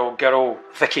 15-year-old girl,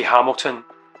 Vicky Hamilton,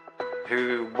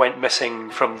 who went missing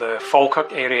from the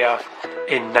Falkirk area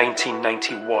in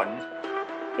 1991.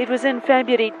 It was in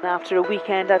February, after a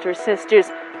weekend at her sister's,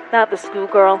 that the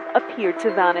schoolgirl appeared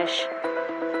to vanish.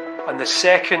 And the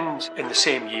second in the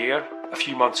same year, a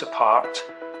few months apart,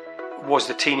 was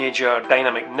the teenager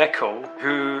Dynamic Nickel,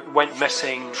 who went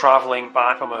missing travelling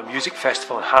back from a music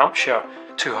festival in Hampshire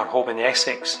to her home in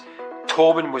Essex.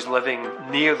 Tobin was living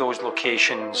near those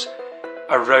locations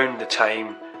around the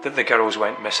time that the girls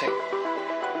went missing.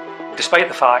 Despite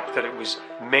the fact that it was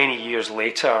many years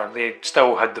later, they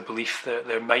still had the belief that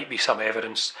there might be some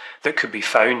evidence that could be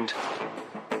found.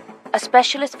 A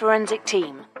specialist forensic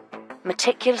team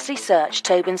meticulously searched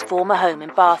Tobin's former home in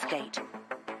Bathgate,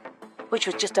 which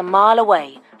was just a mile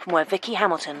away from where Vicky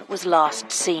Hamilton was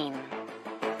last seen.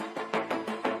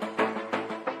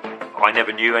 I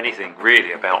never knew anything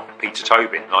really about Peter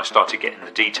Tobin. I started getting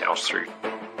the details through.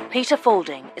 Peter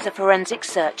Faulding is a forensic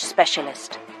search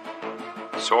specialist.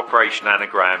 So Operation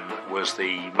Anagram was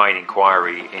the main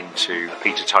inquiry into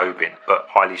Peter Tobin, but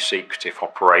highly secretive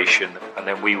operation. And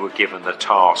then we were given the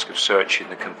task of searching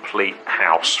the complete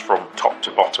house from top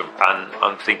to bottom. And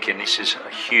I'm thinking this is a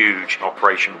huge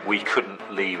operation. We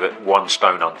couldn't leave it one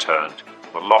stone unturned.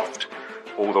 The loft,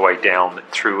 all the way down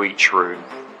through each room,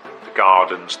 the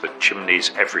gardens, the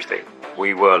chimneys, everything.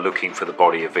 We were looking for the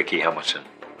body of Vicky Hamilton.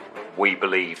 We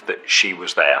believed that she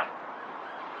was there.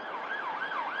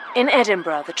 In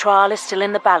Edinburgh, the trial is still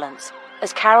in the balance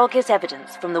as Carol gives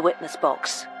evidence from the witness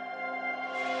box.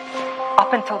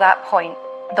 Up until that point,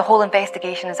 the whole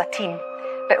investigation is a team.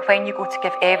 But when you go to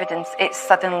give evidence, it's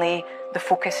suddenly the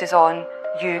focus is on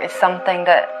you. It's something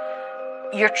that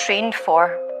you're trained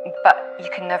for, but you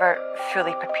can never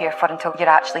fully prepare for until you're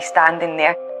actually standing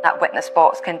there. That witness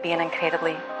box can be an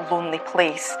incredibly lonely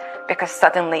place because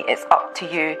suddenly it's up to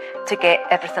you to get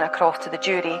everything across to the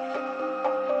jury.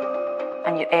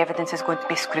 And your evidence is going to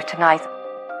be scrutinised.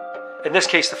 In this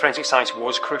case, the forensic science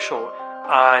was crucial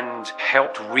and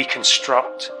helped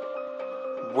reconstruct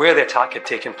where the attack had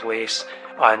taken place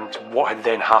and what had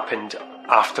then happened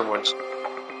afterwards.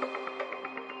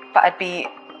 But I'd be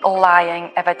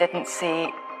lying if I didn't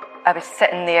say I was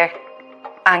sitting there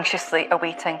anxiously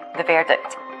awaiting the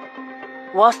verdict.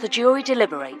 Whilst the jury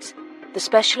deliberates, the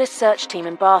specialist search team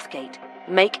in Bathgate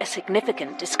make a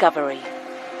significant discovery.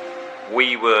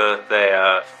 We were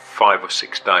there 5 or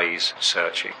 6 days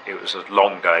searching. It was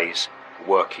long days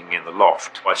working in the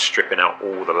loft by stripping out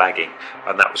all the lagging,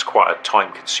 and that was quite a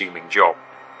time-consuming job.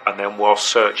 And then while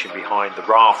searching behind the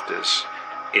rafters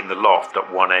in the loft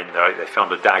at one end, they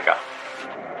found a dagger,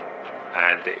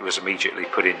 and it was immediately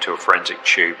put into a forensic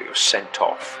tube. It was sent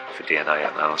off for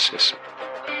DNA analysis.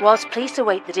 Whilst police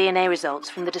await the DNA results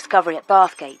from the discovery at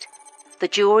Bathgate, the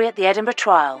jury at the Edinburgh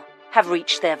trial have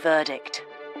reached their verdict.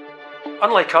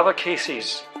 Unlike other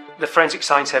cases, the forensic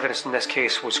science evidence in this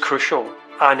case was crucial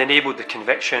and enabled the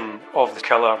conviction of the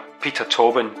killer, Peter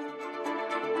Tobin.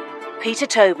 Peter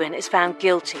Tobin is found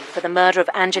guilty for the murder of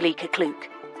Angelica Kluke.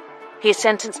 He is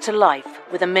sentenced to life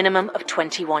with a minimum of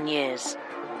 21 years.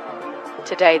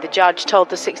 Today, the judge told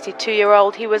the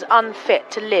 62-year-old he was unfit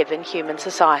to live in human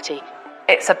society.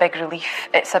 It's a big relief.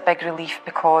 It's a big relief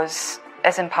because,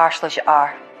 as impartial as you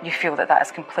are, you feel that that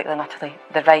is completely and utterly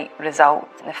the right result.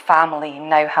 The family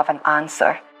now have an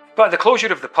answer. But at the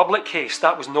closure of the public case,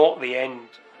 that was not the end.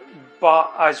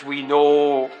 But as we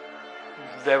know,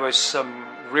 there was some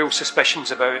real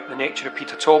suspicions about the nature of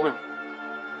Peter Tobin.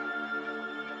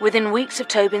 Within weeks of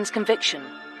Tobin's conviction,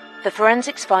 the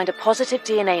forensics find a positive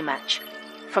DNA match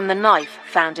from the knife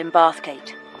found in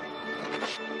Bathgate.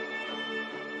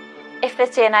 If there's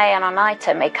DNA on an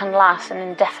item, it can last an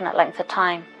indefinite length of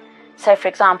time. So, for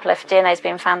example, if DNA has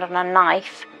been found on a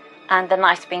knife and the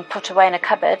knife's been put away in a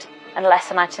cupboard, unless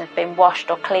an item's been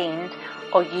washed or cleaned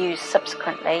or used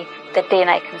subsequently, the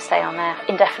DNA can stay on there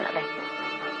indefinitely.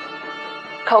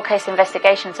 Cold case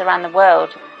investigations around the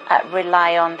world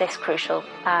rely on this crucial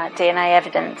DNA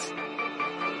evidence.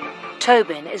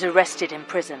 Tobin is arrested in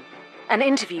prison and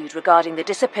interviewed regarding the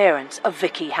disappearance of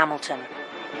Vicky Hamilton.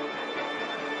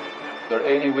 Is there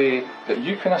any way that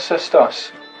you can assist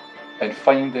us in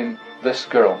finding this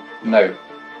girl now?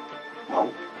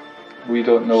 No. We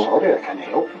don't know. Sorry, I can't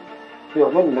help. You know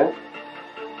what I mean, man?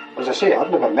 As I say,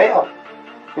 I've never met her.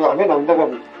 You know what I mean? I've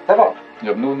never. You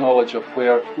have no knowledge of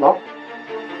where? No.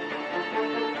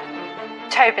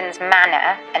 Tobin's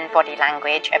manner and body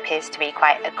language appears to be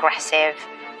quite aggressive,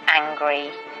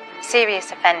 angry.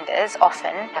 Serious offenders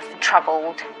often have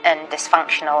troubled and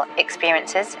dysfunctional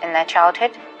experiences in their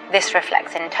childhood. This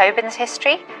reflects in Tobin's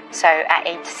history. So at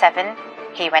age 7,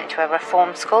 he went to a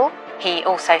reform school. He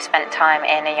also spent time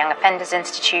in a young offenders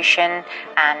institution,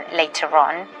 and later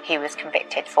on he was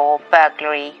convicted for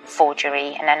burglary,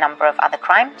 forgery and a number of other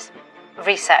crimes.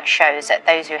 Research shows that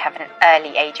those who have an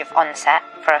early age of onset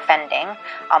for offending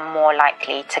are more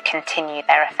likely to continue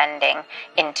their offending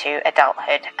into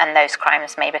adulthood, and those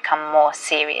crimes may become more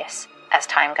serious as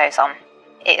time goes on.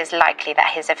 It is likely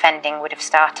that his offending would have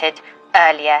started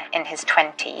earlier in his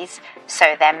 20s,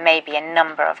 so there may be a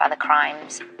number of other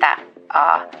crimes that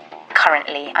are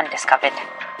currently undiscovered.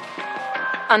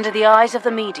 Under the eyes of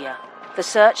the media, the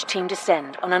search team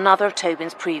descend on another of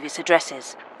Tobin's previous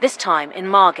addresses, this time in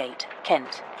Margate,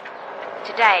 Kent.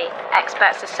 Today,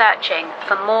 experts are searching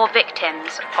for more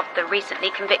victims of the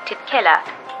recently convicted killer,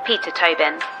 Peter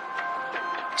Tobin.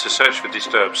 To search for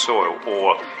disturbed soil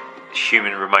or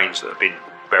human remains that have been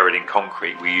buried in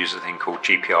concrete, we use a thing called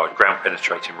GPR, ground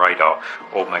penetrating radar,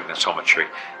 or magnetometry,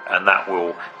 and that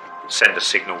will send a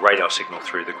signal, radar signal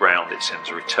through the ground. It sends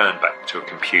a return back to a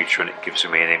computer and it gives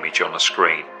me an image on the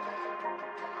screen.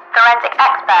 Forensic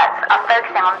experts are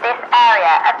focusing on this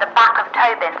area at the back of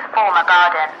Tobin's former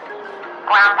garden.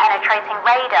 Ground penetrating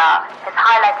radar has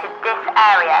highlighted this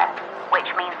area,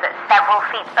 which means that several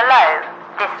feet below,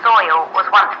 this soil was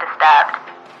once disturbed.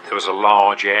 There was a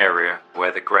large area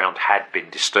where the ground had been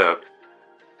disturbed.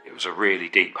 It was a really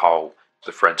deep hole.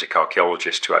 The forensic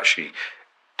archaeologist to actually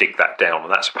dig that down,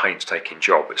 and that's a painstaking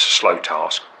job. It's a slow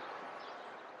task.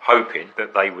 Hoping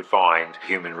that they would find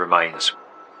human remains.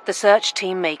 The search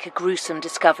team make a gruesome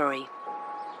discovery.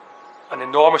 An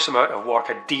enormous amount of work,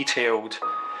 a detailed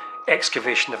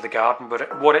excavation of the garden,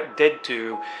 but what it did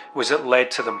do was it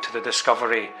led to them to the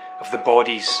discovery of the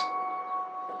bodies.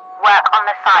 Work on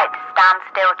the site stands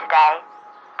still today.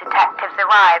 Detectives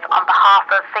arrive on behalf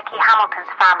of Vicky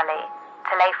Hamilton's family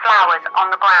to lay flowers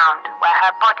on the ground where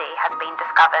her body has been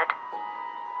discovered.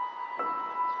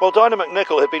 Well, Dinah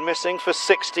McNichol had been missing for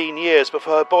 16 years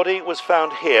before her body was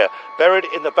found here, buried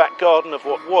in the back garden of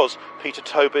what was Peter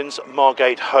Tobin's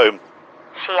Margate home.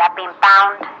 She had been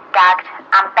bound, gagged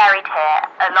and buried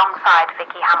here alongside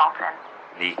Vicky Hamilton.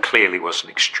 He clearly was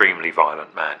an extremely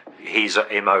violent man. His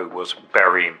MO was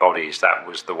burying bodies. That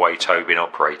was the way Tobin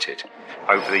operated.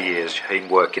 Over the years, him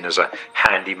working as a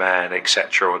handyman,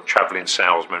 etc., or travelling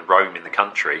salesman, roaming the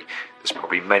country, there's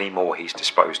probably many more he's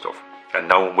disposed of, and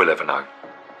no one will ever know.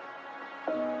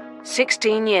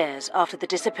 16 years after the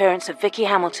disappearance of Vicky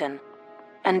Hamilton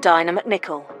and Dinah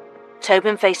McNichol,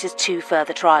 Tobin faces 2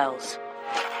 further trials,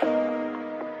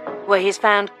 where he is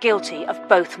found guilty of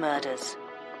both murders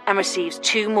and receives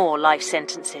 2 more life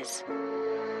sentences.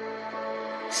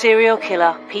 Serial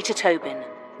killer Peter Tobin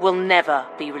will never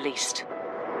be released.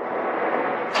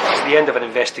 It's the end of an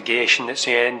investigation, it's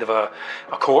the end of a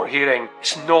court hearing.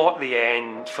 It's not the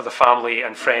end for the family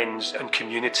and friends and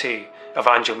community of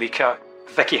Angelica,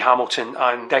 Vicky Hamilton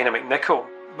and Dinah McNichol.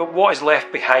 But what is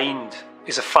left behind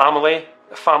is a family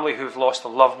who've lost a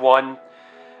loved one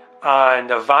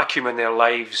and a vacuum in their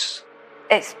lives.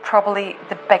 It's probably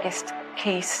the biggest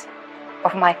case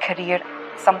of my career,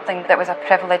 something that was a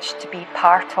privilege to be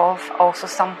part of, also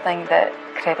something that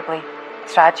incredibly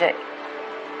tragic.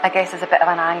 I guess there's a bit of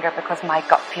an anger because my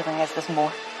gut feeling is there's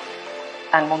more,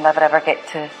 and we'll never ever get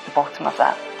to the bottom of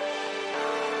that.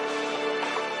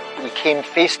 We came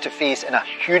face to face in a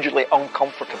hugely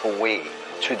uncomfortable way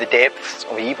to the depths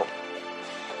of evil.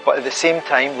 But at the same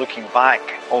time, looking back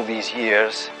all these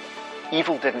years,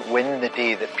 evil didn't win the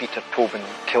day that Peter Tobin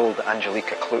killed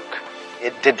Angelica Klook.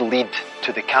 It did lead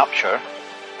to the capture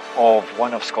of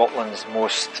one of Scotland's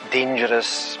most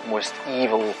dangerous, most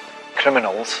evil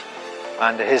criminals,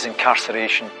 and his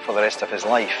incarceration for the rest of his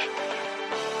life.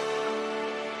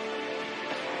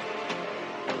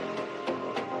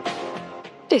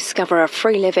 Discover a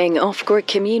free-living, off-grid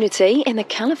community in the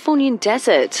Californian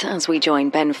desert as we join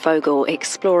Ben Fogle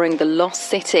exploring the Lost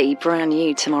City, brand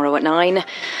new tomorrow at 9.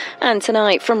 And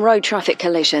tonight, from road traffic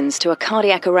collisions to a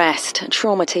cardiac arrest,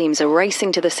 trauma teams are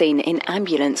racing to the scene in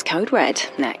ambulance code red.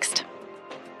 Next.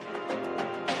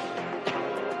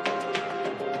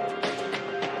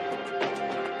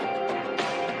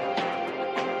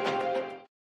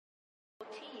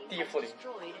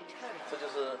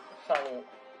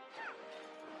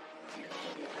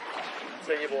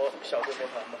 推一波小规模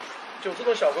团吧。就这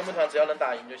种小规模团，只要能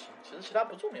打赢就行，其实其他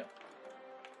不重要。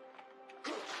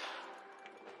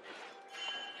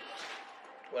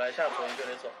我来下左一个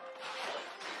人手。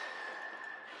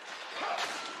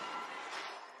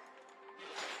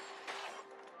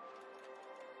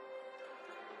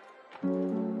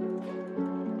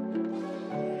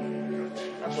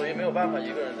那左一没有办法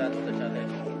一个人单独在下内，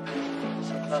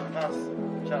他很怕死，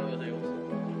下路有的优势。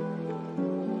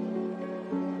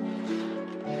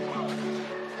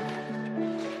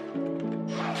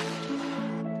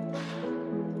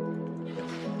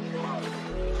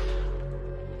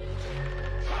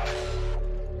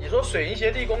你说水银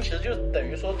鞋地宫其实就等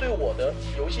于说对我的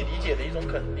游戏理解的一种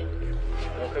肯定，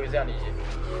我可以这样理解，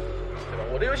对吧？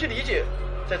我的游戏理解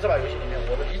在这把游戏里面，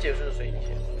我的理解就是水银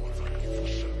鞋。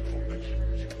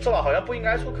这把好像不应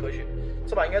该出科学，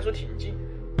这把应该出挺进。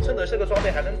趁着这个装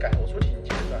备还能改，我出挺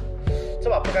进算了。这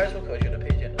把不该出科学的配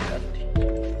件的，该出挺进。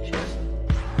确实，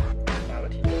打个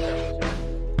挺进这样子。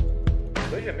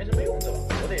科学没什么用，对吧？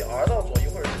我得 R 到左一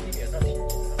或者低点上挺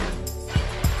进。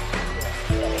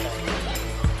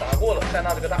打过了，塞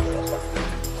纳这个大招算了。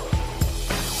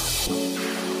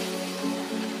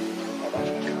好吧。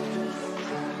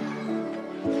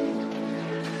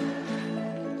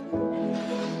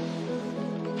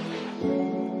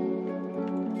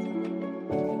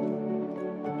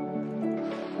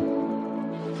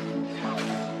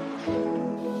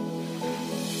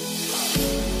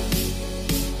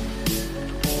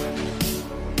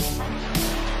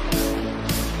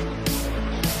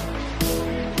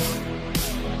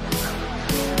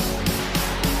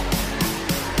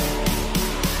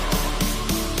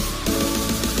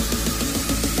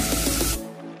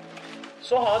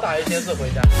说好打一天次回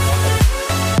家。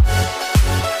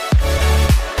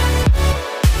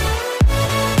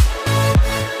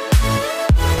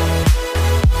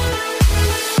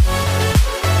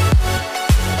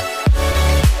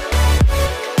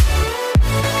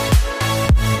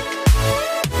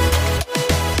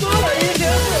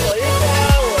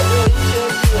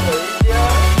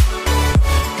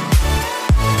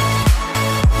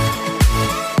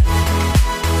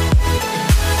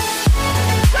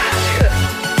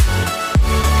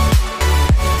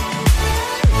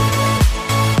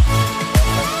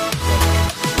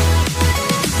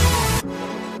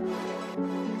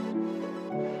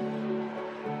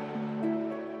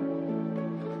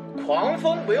狂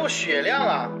风没有血量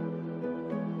啊！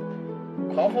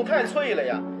狂风太脆了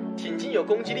呀！挺进有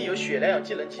攻击力，有血量，有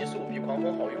技能级数，比狂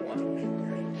风好用啊！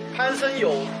攀升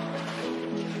有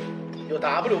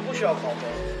W， 不需要狂风。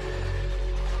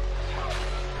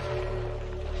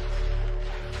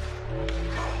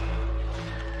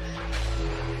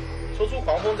说出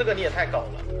狂风这个你也太搞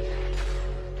了。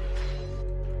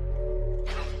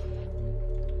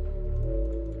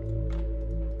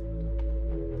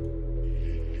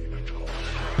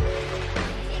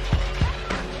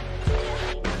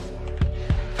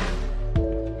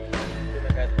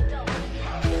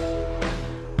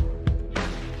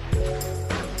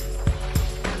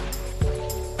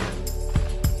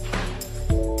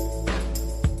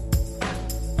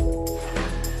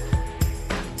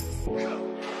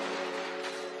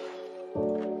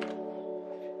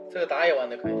这个打野玩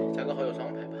的可以，加个好友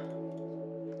双排吧。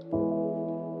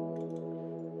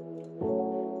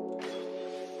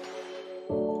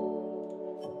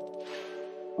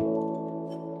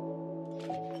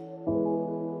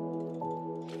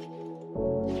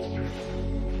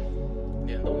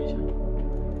联动一下。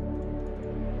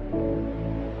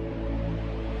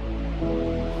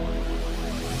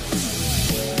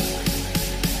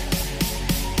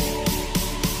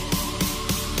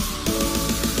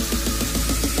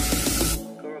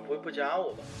不加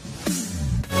我吧。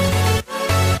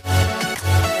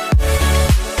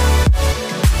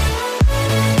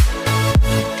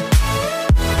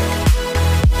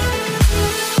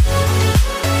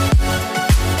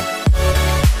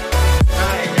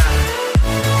哎呀，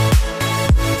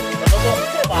怎么说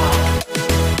做吧，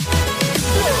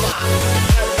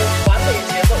完美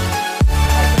节奏，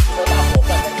值得大伙赞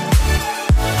美。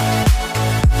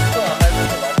这还是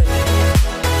完美节奏。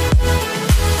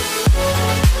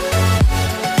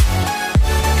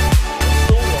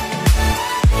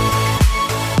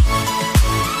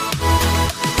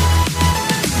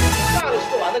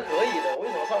可以的，为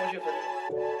什么上不去分？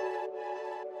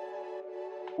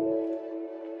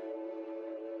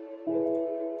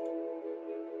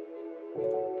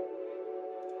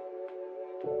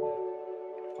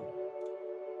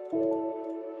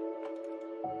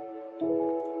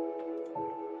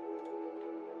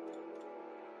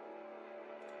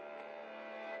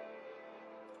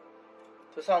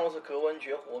这上路是格温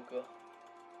绝活哥。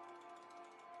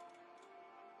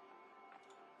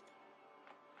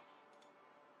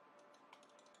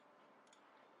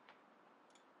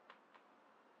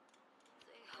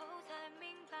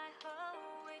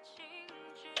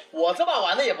我这把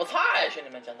玩的也不差呀，兄弟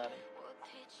们，讲道理。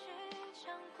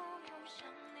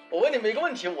我问你们一个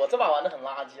问题，我这把玩的很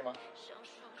垃圾吗？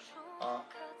啊？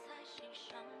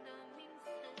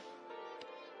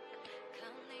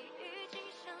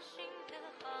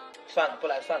算了，不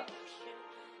来算了。